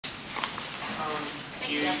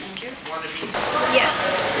Yes.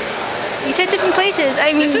 You said different places.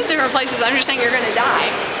 I mean, this is different places. I'm just saying you're gonna die.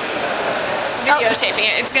 Videotaping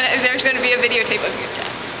it. There's gonna be a videotape of your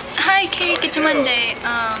death. Hi, Cake. It's Monday.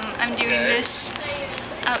 I'm doing this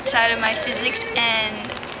outside of my physics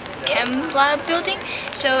and chem lab building.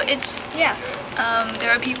 So it's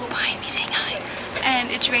there are people behind me saying hi.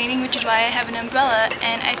 And it's raining, which is why I have an umbrella,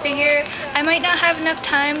 and I figure I might not have enough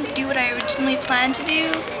time to do what I originally planned to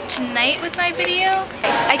do tonight with my video.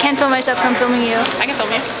 I can't film myself from filming you. I can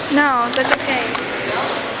film you. No, that's okay.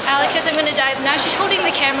 Alex says I'm gonna die, but now she's holding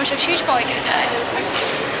the camera, so she's probably gonna die.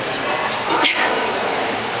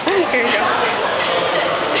 Here you go.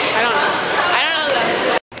 I don't know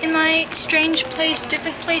that. In my strange place,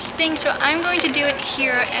 different place thing, so I'm going to do it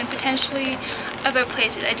here and potentially other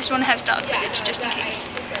places. I just want to have stock footage just in case.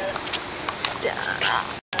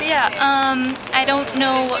 But yeah, I don't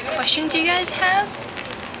know what questions you guys have.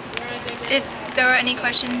 If there are any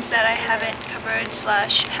questions that I haven't covered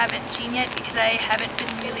 / haven't seen yet, because I haven't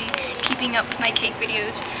been really keeping up with my cake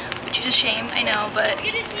videos, which is a shame, I know, but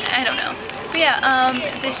I don't know. But yeah,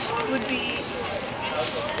 this would be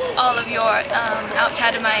all of your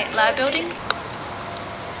outside of my lab building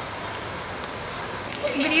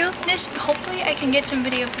video. Hopefully I can get some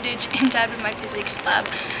video footage inside of my physics lab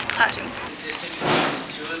classroom.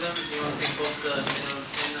 Two of them, you want to pick both the minimum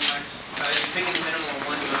and the max? If you're picking the minimum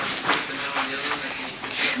one, you want to pick the minimum and the other one, or can you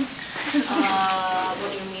pick What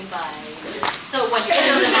do you mean by? So when it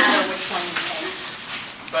doesn't matter which one you pick.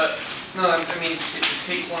 But no, I mean, if you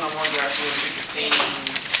pick one-on-one, you're actually going to pick the same.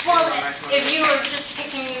 Well, if you were just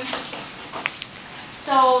picking,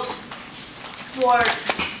 so for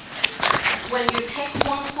when you pick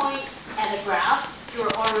one point at a graph, you're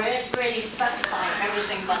already specifying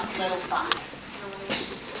everything but little 5.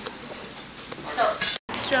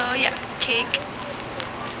 So yeah, cake.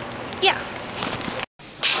 Yeah.